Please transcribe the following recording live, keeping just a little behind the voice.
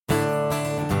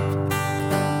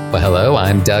Well, hello,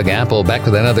 I'm Doug Apple, back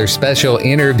with another special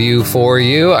interview for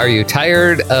you. Are you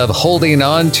tired of holding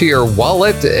on to your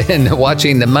wallet and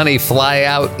watching the money fly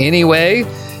out anyway?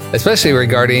 Especially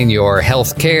regarding your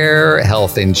health care,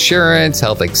 health insurance,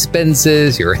 health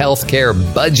expenses, your health care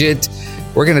budget.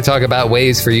 We're going to talk about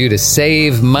ways for you to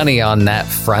save money on that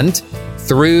front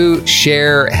through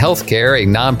Share Healthcare, a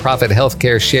nonprofit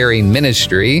healthcare sharing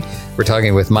ministry. We're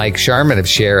talking with Mike Sharman of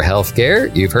Share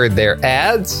Healthcare. You've heard their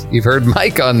ads. You've heard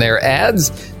Mike on their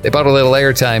ads. They bought a little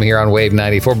airtime here on Wave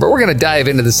 94, but we're going to dive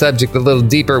into the subject a little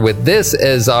deeper with this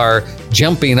as our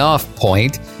jumping off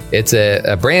point. It's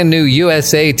a brand new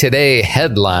USA Today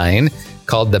headline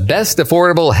called The Best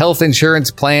Affordable Health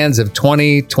Insurance Plans of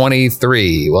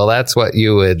 2023. Well, that's what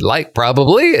you would like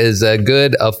probably, is a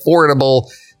good,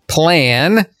 affordable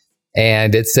plan.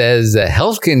 And it says that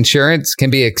health insurance can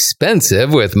be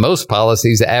expensive, with most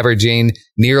policies averaging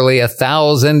nearly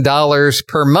 $1,000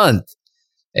 per month.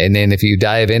 And then if you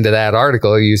dive into that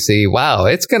article, you see, wow,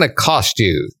 it's going to cost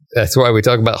you. That's why we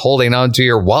talk about holding on to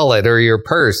your wallet or your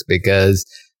purse, because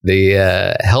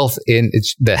the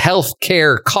health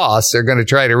care costs are going to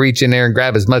try to reach in there and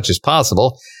grab as much as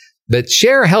possible. But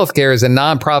Share Healthcare is a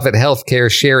nonprofit healthcare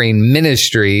sharing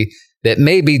ministry that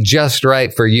may be just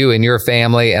right for you and your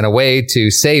family, and a way to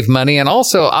save money and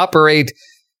also operate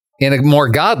in a more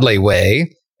godly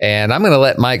way. And I'm going to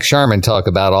let Mike Sharman talk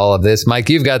about all of this. Mike,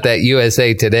 you've got that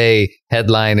USA Today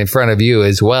headline in front of you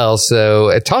as well.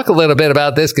 So talk a little bit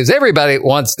about this, because everybody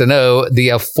wants to know the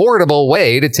affordable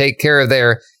way to take care of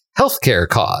their healthcare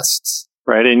costs.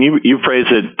 Right. And you phrase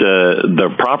it the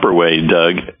proper way,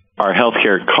 Doug. Our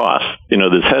healthcare costs.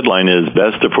 This headline is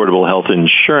Best Affordable Health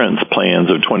Insurance Plans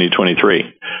of 2023.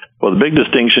 Well, the big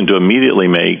distinction to immediately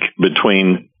make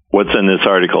between what's in this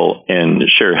article and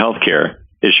Share Healthcare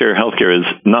is Share Healthcare is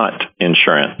not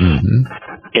insurance. Mm-hmm.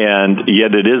 And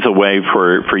yet it is a way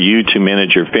for you to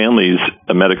manage your family's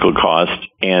medical costs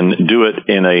and do it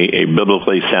in a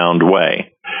biblically sound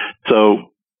way.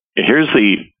 So here's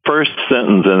the first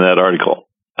sentence in that article.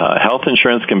 Health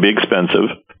insurance can be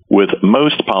expensive, with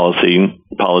most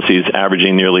policies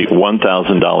averaging nearly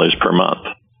 $1,000 per month.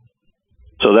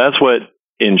 So that's what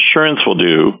insurance will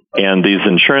do. And these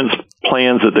insurance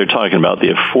plans that they're talking about,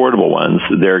 the affordable ones,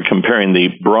 they're comparing the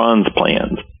bronze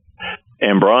plans.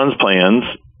 And bronze plans,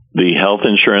 the health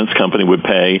insurance company would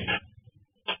pay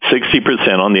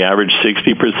 60%, on the average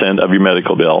 60% of your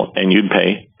medical bill, and you'd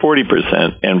pay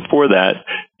 40%. And for that,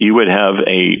 you would have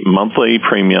a monthly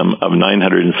premium of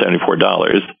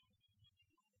 $974.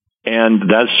 And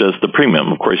that's just the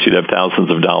premium. Of course, you'd have thousands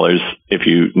of dollars if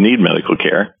you need medical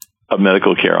care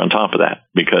on top of that.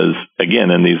 Because,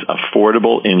 again, in these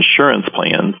affordable insurance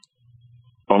plans,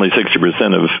 only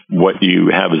 60% of what you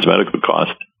have as medical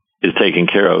cost is taken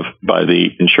care of by the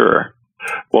insurer.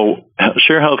 Well,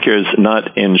 Share Healthcare is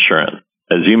not insurance.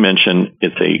 As you mentioned,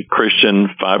 it's a Christian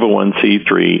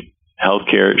 501c3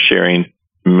 healthcare sharing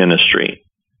ministry.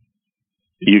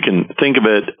 You can think of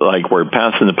it like we're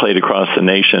passing the plate across the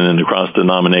nation and across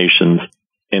denominations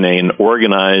in an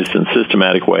organized and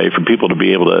systematic way for people to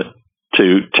be able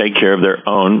to take care of their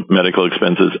own medical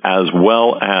expenses, as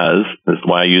well as, this is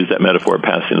why I use that metaphor,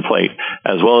 passing the plate,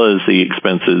 as well as the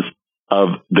expenses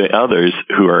of the others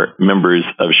who are members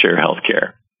of Share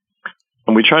Healthcare.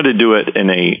 And we try to do it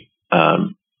in a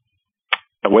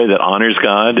way that honors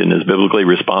God and is biblically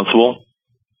responsible.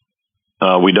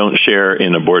 We don't share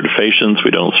in abortifacients. We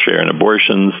don't share in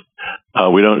abortions.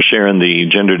 We don't share in the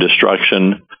gender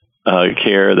destruction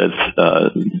care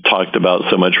that's talked about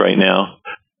so much right now.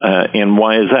 And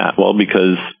why is that? Well,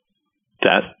 because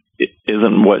that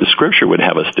isn't what Scripture would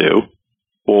have us do.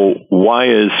 Well, why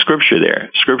is Scripture there?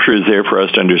 Scripture is there for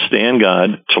us to understand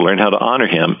God, to learn how to honor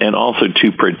Him, and also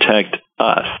to protect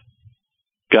us.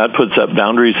 God puts up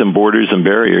boundaries and borders and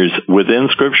barriers within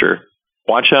Scripture.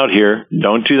 Watch out here.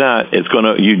 Don't do that.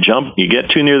 You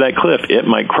get too near that cliff, it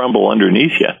might crumble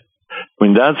underneath you. I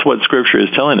mean, that's what Scripture is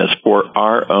telling us for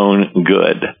our own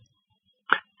good.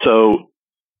 So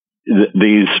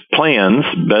these plans,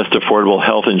 Best Affordable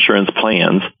Health Insurance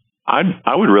Plans,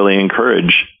 I would really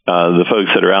encourage the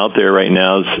folks that are out there right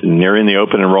now, nearing the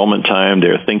open enrollment time,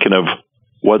 they're thinking of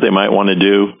what they might want to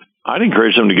do. I'd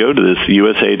encourage them to go to this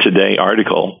USA Today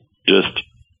article. Just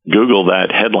Google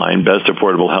that headline, Best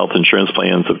Affordable Health Insurance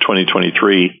Plans of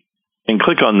 2023, and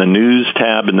click on the News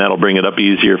tab, and that'll bring it up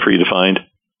easier for you to find.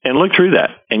 And look through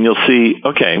that, and you'll see,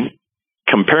 okay,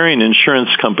 comparing insurance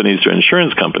companies to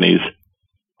insurance companies,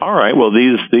 all right, well,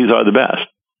 these are the best.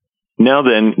 Now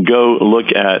then, go look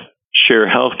at Share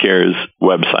Healthcare's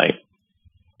website.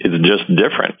 It's just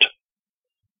different.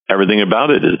 Everything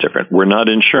about it is different. We're not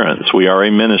insurance. We are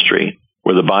a ministry.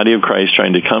 We're the body of Christ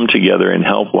trying to come together and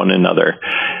help one another.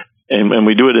 And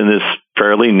we do it in this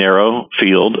fairly narrow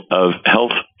field of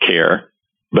health care,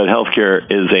 but healthcare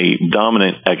is a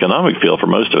dominant economic field for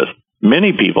most of us.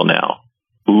 Many people now,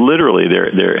 literally,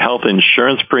 their health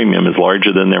insurance premium is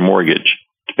larger than their mortgage,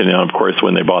 depending on, of course,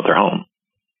 when they bought their home.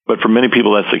 But for many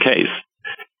people, that's the case.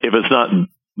 If it's not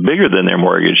bigger than their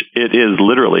mortgage, it is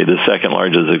literally the second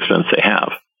largest expense they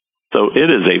have. So it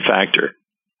is a factor.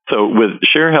 So with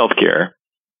Share Healthcare,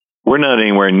 we're not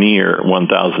anywhere near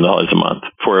 $1,000 a month.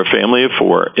 For a family of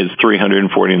four, it's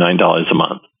 $349 a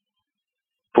month.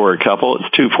 For a couple,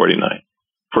 it's $249.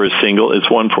 For a single, it's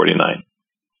 $149.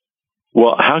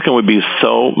 Well, how can we be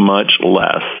so much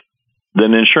less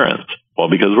than insurance? Well,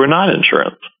 because we're not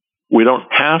insurance. We don't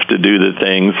have to do the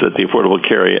things that the Affordable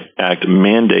Care Act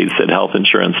mandates that health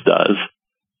insurance does.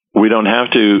 We don't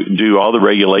have to do all the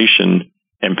regulation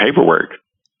and paperwork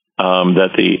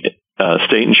that the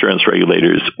state insurance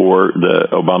regulators or the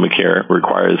Obamacare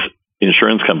requires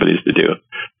insurance companies to do.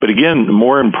 But again,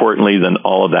 more importantly than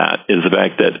all of that is the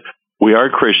fact that we are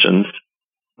Christians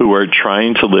who are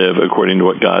trying to live according to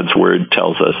what God's word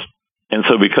tells us. And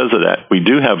so because of that, we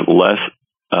do have less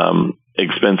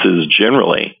expenses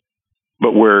generally,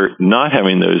 but we're not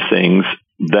having those things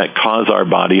that cause our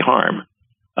body harm.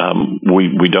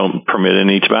 We don't permit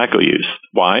any tobacco use.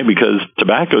 Why? Because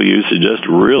tobacco use is just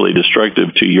really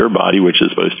destructive to your body, which is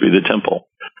supposed to be the temple.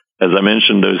 As I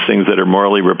mentioned, those things that are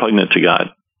morally repugnant to God,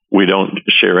 we don't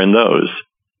share in those.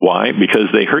 Why?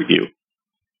 Because they hurt you.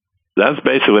 That's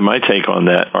basically my take on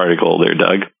that article there,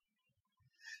 Doug.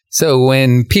 So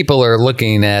when people are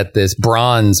looking at this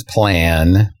bronze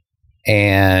plan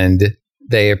and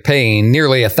they are paying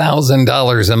nearly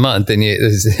 $1,000 a month, and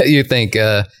you think,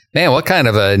 man, what kind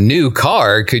of a new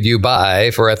car could you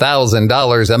buy for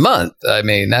 $1,000 a month? I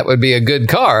mean, that would be a good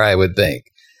car, I would think.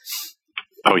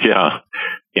 Oh, yeah.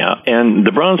 Yeah. And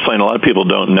the bronze plan, a lot of people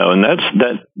don't know. And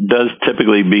that does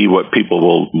typically be what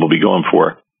people will be going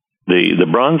for. The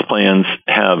bronze plans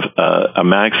have a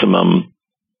maximum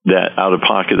that out of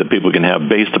pocket that people can have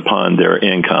based upon their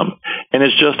income. And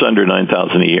it's just under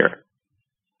 $9,000 a year.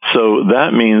 So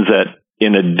that means that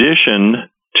in addition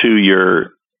to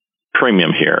your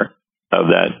premium here of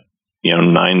that,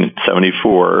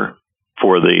 $974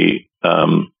 for the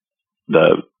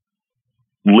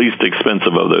least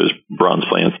expensive of those bronze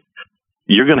plans,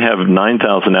 you're going to have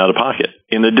 $9,000 out of pocket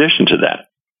in addition to that.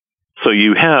 So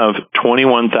you have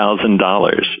 $21,000,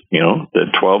 the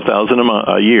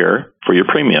 $12,000 a year for your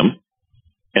premium,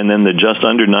 and then the just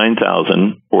under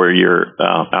 $9,000 for your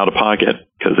out of pocket,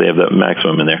 because they have that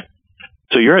maximum in there.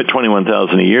 So you're at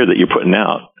 $21,000 a year that you're putting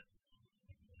out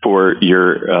for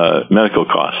your medical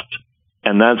costs,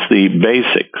 and that's the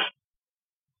basics.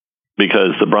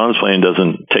 Because the bronze plan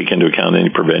doesn't take into account any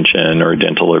prevention or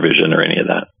dental or vision or any of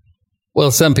that.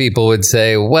 Well, some people would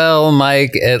say, well,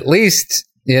 Mike, at least,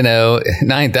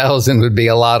 $9,000 would be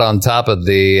a lot on top of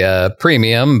the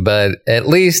premium, but at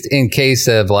least in case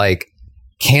of like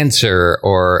cancer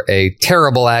or a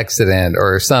terrible accident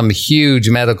or some huge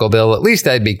medical bill, at least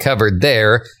I'd be covered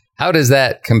there. How does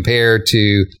that compare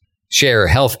to Share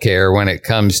Healthcare when it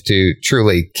comes to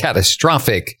truly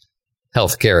catastrophic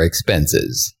healthcare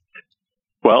expenses?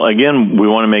 Well, again, we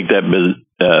want to make that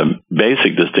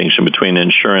basic distinction between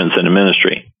insurance and a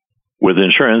ministry. With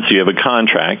insurance, you have a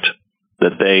contract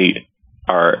that they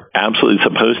are absolutely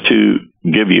supposed to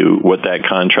give you what that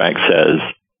contract says.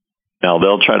 Now,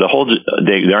 they'll try to hold it.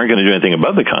 They aren't going to do anything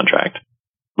above the contract,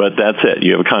 but that's it.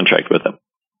 You have a contract with them.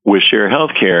 With Share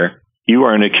Healthcare, you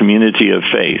are in a community of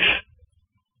faith.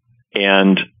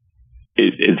 And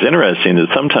it's interesting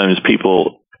that sometimes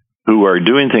people who are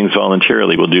doing things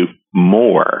voluntarily will do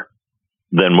more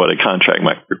than what a contract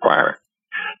might require.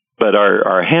 But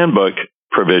our handbook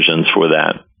provisions for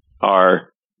that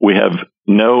are, we have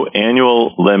no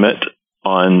annual limit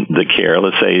on the care.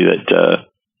 Let's say that,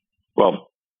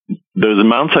 those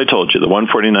amounts I told you, the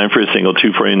 $149 for a single,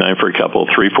 $249 for a couple,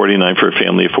 $349 for a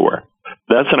family of four.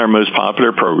 That's in our most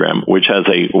popular program, which has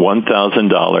a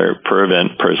 $1,000 per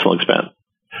event personal expense.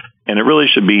 And it really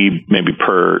should be maybe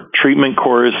per treatment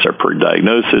course or per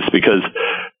diagnosis, because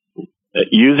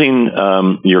using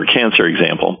your cancer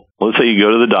example, let's say you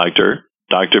go to the doctor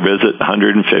visit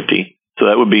 $150. So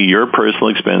that would be your personal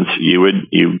expense.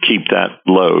 You keep that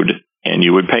load and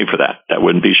you would pay for that. That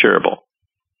wouldn't be shareable.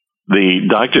 The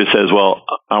doctor says, well,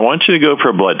 I want you to go for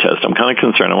a blood test. I'm kind of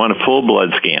concerned. I want a full blood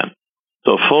scan.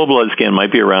 So a full blood scan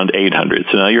might be around $800.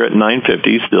 So now you're at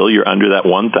 $950. Still, you're under that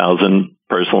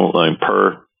 $1,000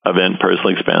 per event personal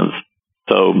expense.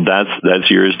 So that's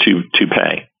yours to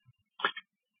pay.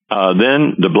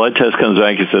 Then the blood test comes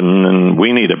back. You said,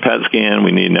 we need a PET scan.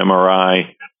 We need an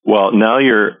MRI. Well, now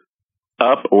you're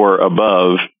up or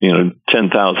above,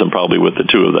 10,000 probably with the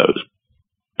two of those.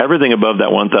 Everything above that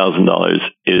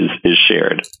 $1,000 is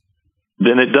shared.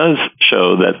 Then it does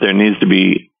show that there needs to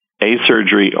be a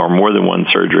surgery or more than one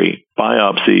surgery,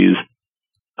 biopsies,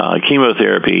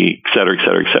 chemotherapy, et cetera, et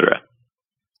cetera, et cetera.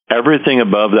 Everything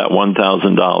above that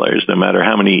 $1,000, no matter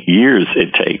how many years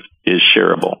it takes, is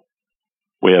shareable.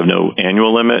 We have no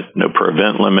annual limit, no per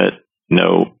event limit,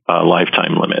 no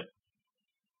lifetime limit.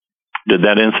 Did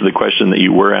that answer the question that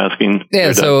you were asking?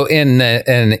 Yeah, so in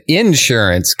an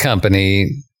insurance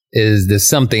company, does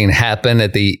something happen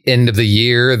at the end of the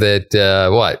year that,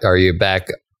 are you back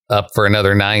up for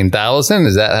another 9,000?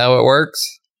 Is that how it works?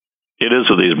 It is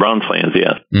with these bronze plans,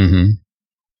 yes. Mm-hmm.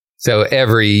 So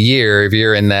every year, if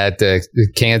you're in that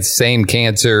same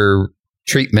cancer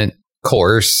treatment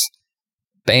course,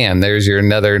 bam, there's your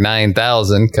another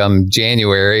 9,000 come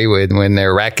January when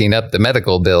they're racking up the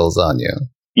medical bills on you.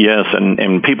 Yes,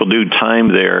 and people do time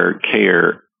their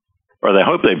care, or they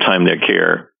hope they've timed their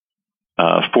care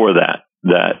for that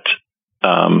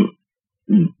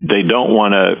they don't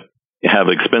want to have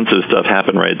expensive stuff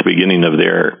happen right at the beginning of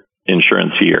their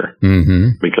insurance year,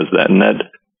 because that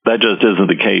just isn't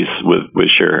the case with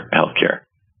Share Healthcare.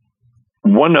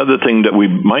 One other thing that we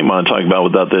might want to talk about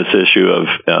without this issue of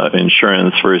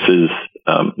insurance versus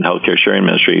healthcare sharing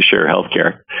ministry, Share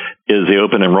Healthcare, is the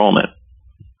open enrollment.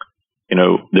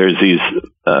 There's these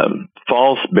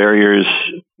false barriers,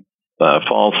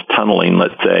 false tunneling,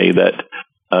 let's say, that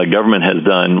government has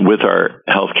done with our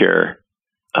healthcare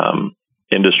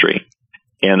industry.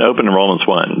 And open enrollment's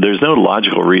one. There's no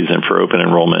logical reason for open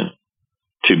enrollment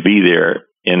to be there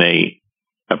in a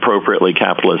appropriately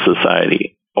capitalist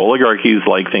society. Oligarchies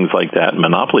like things like that.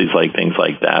 Monopolies like things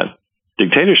like that.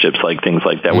 Dictatorships like things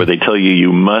like that, where they tell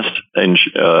you must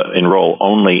enroll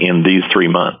only in these 3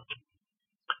 months.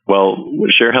 Well,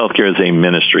 Share Healthcare is a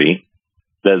ministry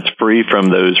that's free from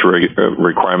those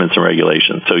requirements and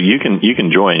regulations. So you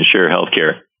can join Share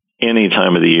Healthcare any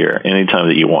time of the year, any time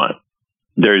that you want.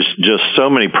 There's just so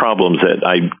many problems that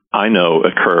I know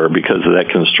occur because of that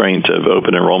constraint of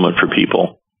open enrollment for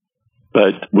people.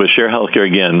 But with Share Healthcare,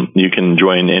 again, you can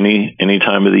join any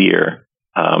time of the year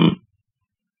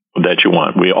that you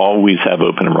want. We always have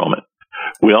open enrollment.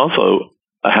 We also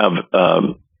have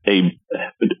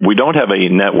we don't have a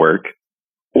network,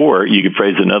 or you could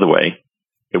phrase it another way.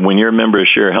 When you're a member of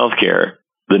Share Healthcare,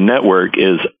 the network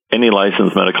is any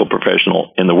licensed medical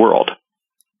professional in the world.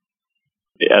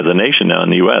 As a nation now in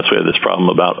the U.S., we have this problem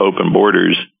about open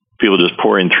borders, people just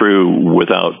pouring through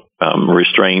without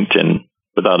restraint and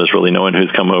without us really knowing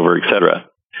who's come over, et cetera.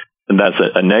 And that's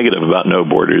a negative about no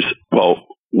borders. Well,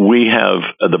 we have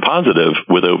the positive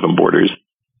with open borders,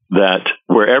 that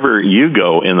wherever you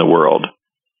go in the world,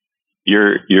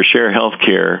 your Share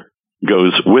Healthcare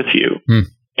goes with you.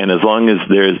 And as long as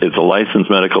it's a licensed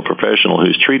medical professional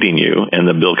who's treating you, and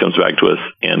the bill comes back to us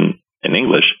in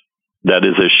English, that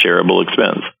is a shareable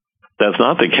expense. That's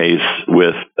not the case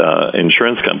with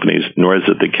insurance companies, nor is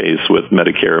it the case with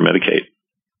Medicare or Medicaid.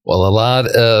 Well, a lot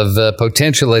of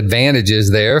potential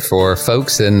advantages there for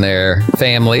folks and their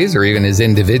families, or even as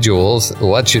individuals.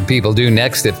 What should people do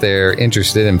next if they're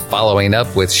interested in following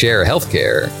up with Share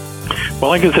Healthcare? Well,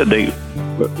 like I said, they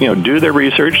do their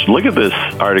research. Look at this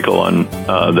article on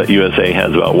that USA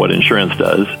has about what insurance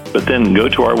does, but then go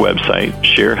to our website,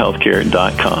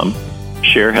 sharehealthcare.com,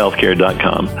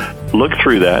 sharehealthcare.com. Look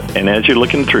through that, and as you're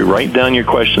looking through, write down your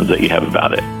questions that you have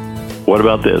about it. What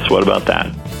about this? What about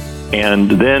that?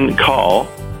 And then call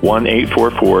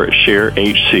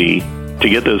 1-844-SHARE-HC to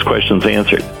get those questions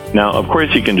answered. Now, of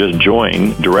course, you can just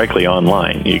join directly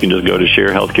online. You can just go to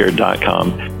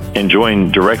sharehealthcare.com and join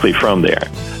directly from there.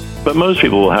 But most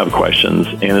people will have questions,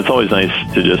 and it's always nice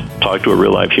to just talk to a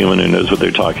real-life human who knows what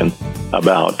they're talking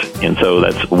about. And so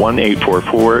that's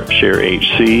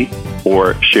 1-844-SHARE-HC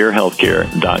or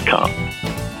sharehealthcare.com.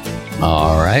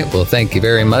 All right. Well, thank you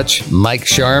very much, Mike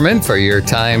Sharman, for your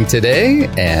time today.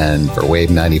 And for Wave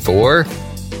 94,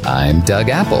 I'm Doug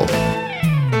Apple.